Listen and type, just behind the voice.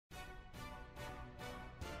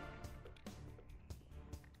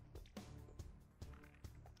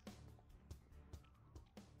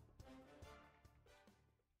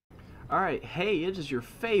Alright, hey, it is your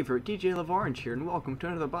favorite DJ LaVorange here, and welcome to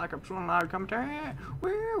another Black Ops 1 live commentary.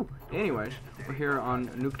 Woo! Anyways, we're here on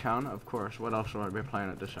Nuketown, of course. What else would I be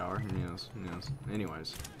playing at this hour? Yes.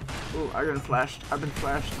 Anyways. Oh, I've been flashed.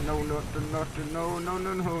 No, no.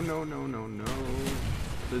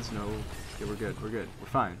 Please no. Okay, we're good. We're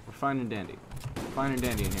fine. We're fine and dandy. Fine and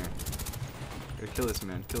dandy in here. Gotta kill this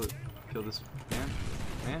man. Kill this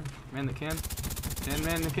man. Man that can. Dan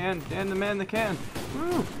man that can. Dan the man that can.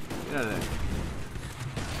 Woo! Get out of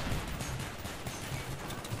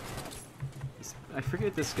there. I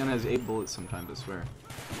forget this gun has 8 bullets sometimes, I swear.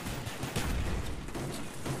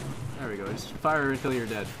 There we go. Just fire until you're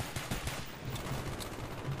dead.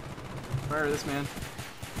 Fire this man.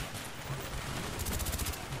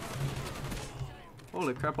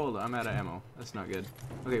 Holy crap, I'm out of ammo. That's not good.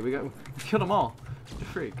 Okay, we killed them all. The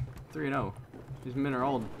freak. 3-0. These men are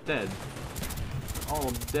all dead. All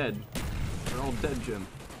dead. They're all dead, Jim.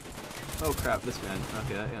 Oh crap, this man.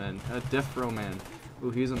 Okay, that Death Row man.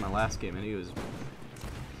 Ooh, he was in my last game and he was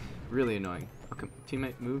really annoying. Okay,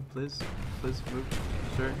 teammate, move, please. Please, move.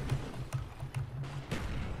 Sure.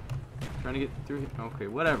 Trying to get through here. Okay,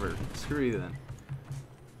 whatever. Screw you then.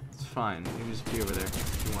 It's fine. You can just be over there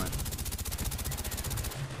if you want.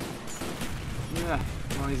 Yeah.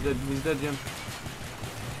 Come on, he's dead. He's dead, Jim.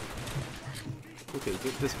 Okay,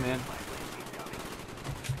 get this man.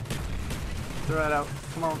 Throw that out.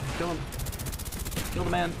 Come on, kill him. Kill the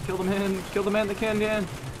man. Kill the man. Kill the man that can, Dan.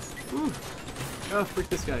 Woo. Oh, freak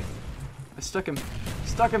this guy. I stuck him.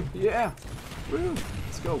 Stuck him. Yeah. Woo.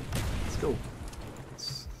 Let's go. Let's go.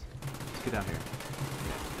 Let's get out here.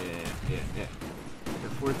 Yeah.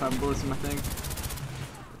 Got 45 bullets in my thing.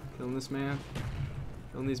 Killing this man.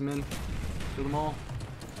 Killing these men. Kill them all.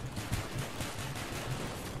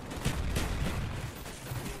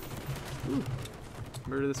 Woo.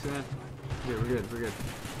 Murder this man. Yeah, we're good.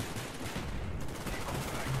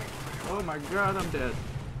 Oh my god, I'm dead.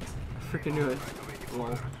 I freaking knew it.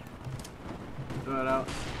 Lol. Throw it out.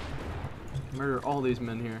 Murder all these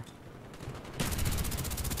men here.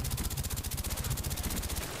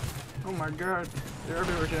 Oh my god. They're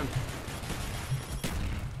everywhere, Jim.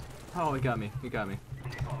 Oh, he got me. Got a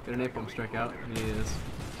Napalm strike out. He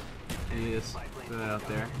is. Throw that out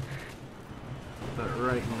there. Put it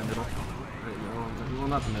right in the middle. Well,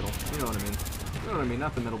 not the middle. You know what I mean.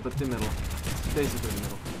 Not the middle, but the middle. Basically the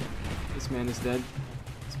middle. This man is dead.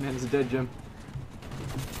 This man is dead, Jim.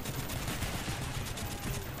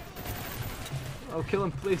 Oh, kill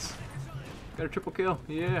him, please. Got a triple kill.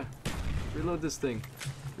 Yeah. Reload this thing.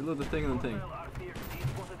 Reload the thing and the thing.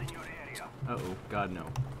 Uh-oh. God, no.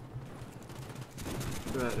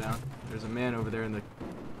 Throw that down. There's a man over there in the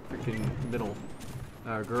freaking middle.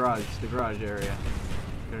 Garage. The garage area.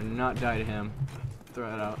 Better not die to him. Throw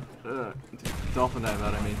that out. Dolphin dive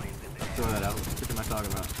out, I mean. Throw that out. What the frick am I talking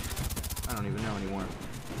about? I don't even know anymore.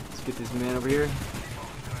 Let's get this man over here.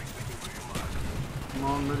 Come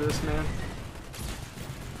on, murder this man.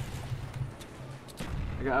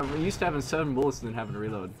 I'm used to having 7 bullets and then having to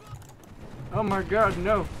reload. Oh my god,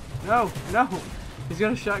 no! No! He's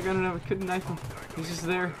got a shotgun and I couldn't knife him. He's just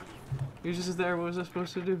there. What was I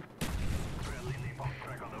supposed to do?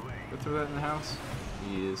 Go throw that in the house.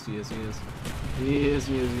 He is.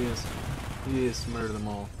 Murder them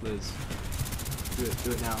all, please. Do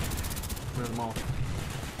it now. Murder them all.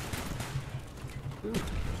 Ooh.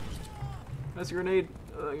 That's a grenade.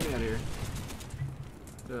 Get me out of here.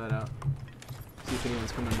 Throw that out. See if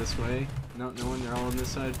anyone's coming this way. No one. They're all on this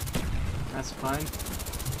side. That's fine.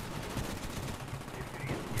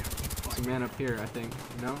 There's a man up here, I think.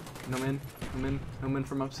 No men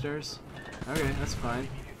from upstairs. Okay, that's fine.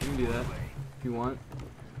 You can do that if you want.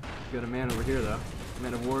 You got a man over here though.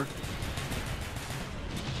 Man of war.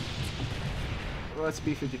 Oh, that's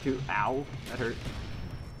B-52. Ow, that hurt.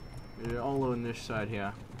 They're all on this side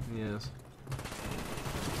here. Yes.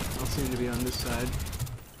 All seem to be on this side.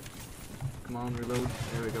 Come on, reload.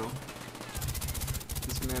 There we go.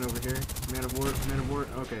 This man over here. Man of war.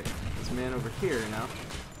 Okay. This man over here now.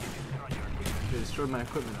 They destroyed my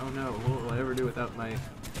equipment. Oh no, what will I ever do without my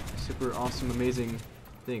super awesome, amazing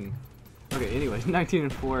thing? Okay, anyways,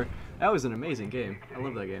 19-4. That was an amazing game. I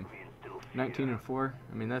love that game. 19-4.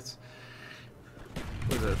 I mean, that's...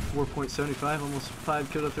 What was that? 4.75? Almost 5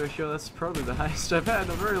 kill death ratio. That's probably the highest I've had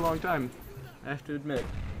in a very long time. I have to admit.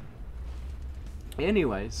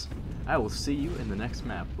 Anyways, I will see you in the next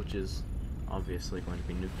map, which is obviously going to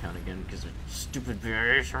be Nuketown again, because they're stupid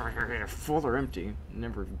variation over here. They're full or empty.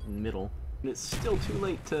 Never middle. And it's still too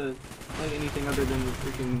late to play anything other than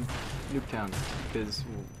freaking Nuketown, because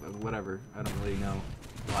whatever, I don't really know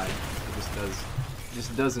why. It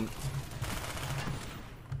just doesn't.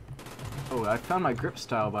 Oh, I found my grip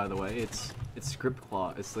style, by the way. It's grip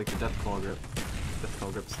claw. It's like the death claw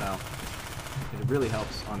grip style. It really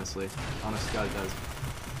helps, honestly. Honest to God, it does.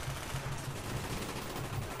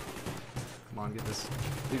 Come on, get this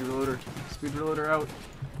speed reloader. Speed reloader out.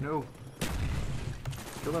 No.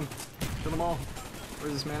 Kill him. Kill them all.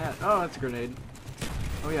 Where's this man at? Oh, that's a grenade.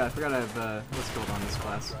 Oh yeah, I forgot I have what's called on this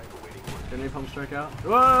class. Got an napalm strike out.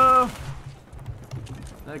 Whoa!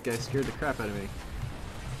 That guy scared the crap out of me.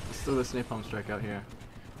 Let's throw this napalm strike out here.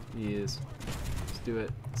 He is. Let's do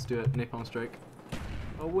it. Let's do it. Napalm strike.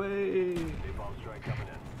 Away! Napalm strike coming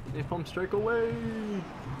in. Napalm strike away!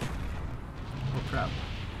 Oh crap.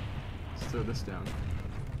 Let's throw this down.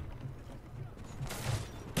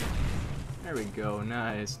 There we go.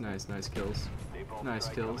 Nice, nice, nice kills. Nice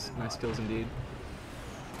kills. Nice kills indeed.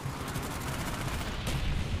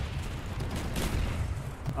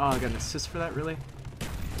 Oh, I got an assist for that, really?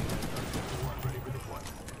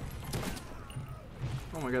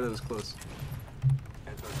 Oh my god, that was close.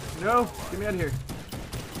 No! Get me out of here!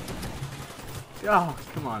 Oh,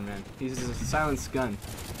 come on, man. He's just a silenced gun.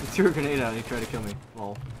 He threw a grenade out and he tried to kill me.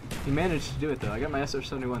 Well, he managed to do it, though. I got my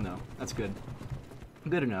SR-71, though. That's good.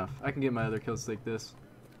 Good enough. I can get my other kills like this.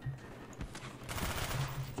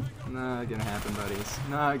 Not gonna happen, buddies.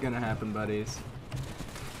 Not gonna happen, buddies.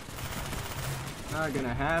 Not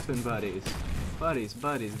gonna happen, buddies. Buddies,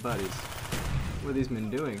 buddies, buddies. What are these men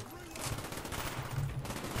doing?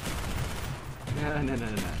 No, no, no,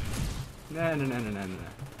 no, no. No, no, no, no, no, no.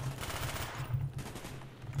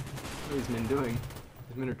 What are these men doing?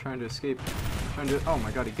 These men are trying to escape. Trying to. Oh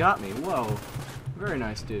my god, he got me. Whoa. Very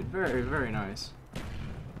nice, dude. Very, very nice.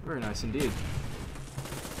 Very nice indeed.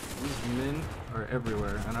 These men are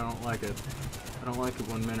everywhere, and I don't like it. I don't like it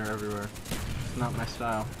when men are everywhere. It's not my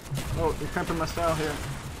style. Oh, you're cramping my style here.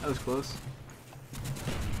 That was close.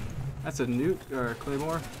 That's a nuke or a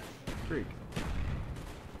claymore. Freak.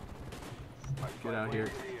 Get out here.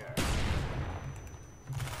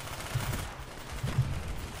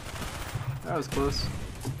 That was close.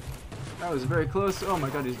 That was very close. Oh my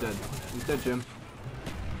god, he's dead. He's dead, Jim.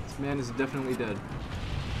 This man is definitely dead.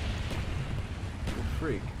 You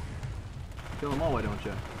freak. Kill them all, why don't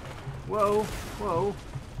you? Whoa, whoa.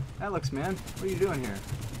 Alex, man, what are you doing here?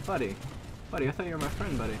 Buddy. Buddy, I thought you were my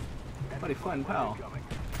friend, buddy. Buddy, fun pal.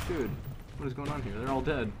 Dude, what is going on here? They're all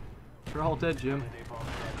dead. They're all dead, Jim.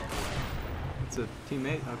 It's a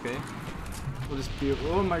teammate? Okay. We'll just be.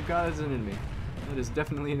 Oh my god, it's an enemy. That is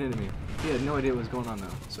definitely an enemy. He had no idea what was going on,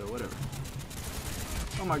 though, so whatever.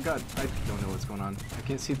 Oh my god, I don't know what's going on. I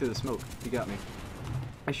can't see through the smoke. He got me.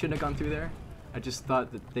 I shouldn't have gone through there. I just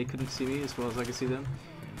thought that they couldn't see me as well as I could see them.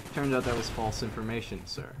 Turns out that was false information,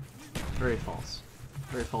 sir. Very false.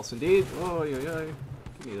 Very false indeed. Oh, yeah, yeah.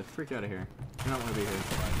 Get me the freak out of here. Do not want to be here.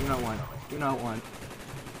 Do not want. Do not want.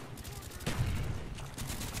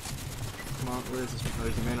 Come on, where is this? Oh,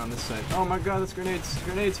 there's a man on this side. Oh my god, that's grenades.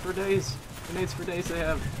 Grenades for days. Grenades for days they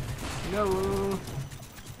have. No.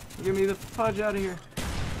 Get me the fudge out of here.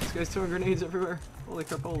 This guy's throwing grenades everywhere. Holy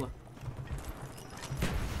crapola.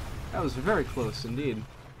 That was very close indeed.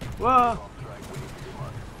 Whoa!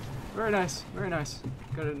 Very nice, very nice.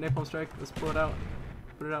 Got a napalm strike. Let's pull it out.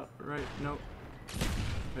 Put it out right. Nope.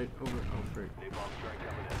 Right over. Oh, frick.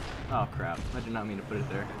 Oh crap! I did not mean to put it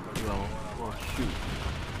there. Well, shoot.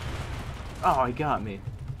 Oh, he got me.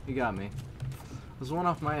 He got me. It was one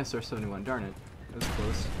off my SR-71. Darn it. That was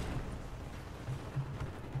close.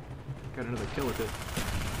 Got another kill with it.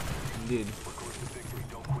 Indeed.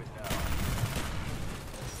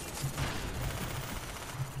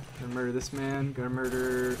 Gotta murder this man. Gotta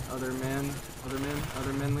murder other men.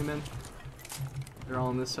 Other manly men. They're all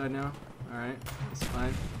on this side now. Alright, that's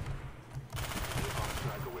fine.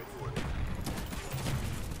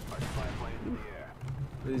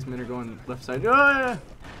 Where these men are going left side. Oh,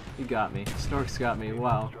 he got me. Snork's got me.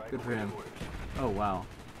 Wow. Good for him. Oh, wow.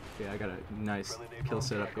 Okay, I got a nice kill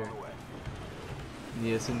set up here.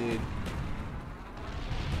 Yes, indeed.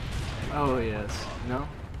 Oh, yes. No?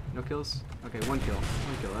 No kills? Okay, one kill.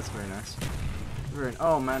 One kill. That's very nice. Very.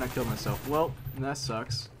 Oh, man, I killed myself. Well, that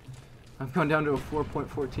sucks. I've gone down to a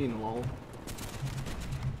 4.14, lol.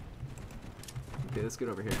 Okay, let's get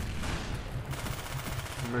over here.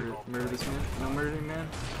 Murder this man. No murdering man.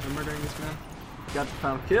 No murdering this man. Got the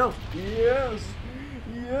final kill. Yes!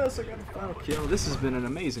 Yes, I got the final kill. This has been an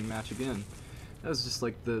amazing match again. That was just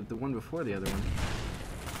like the one before the other one.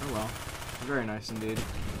 Oh well. Very nice indeed.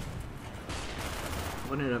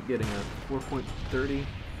 I ended up getting a 4.30,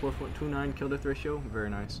 4.29 kill death ratio. Very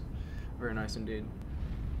nice. Very nice indeed.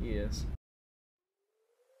 Yes.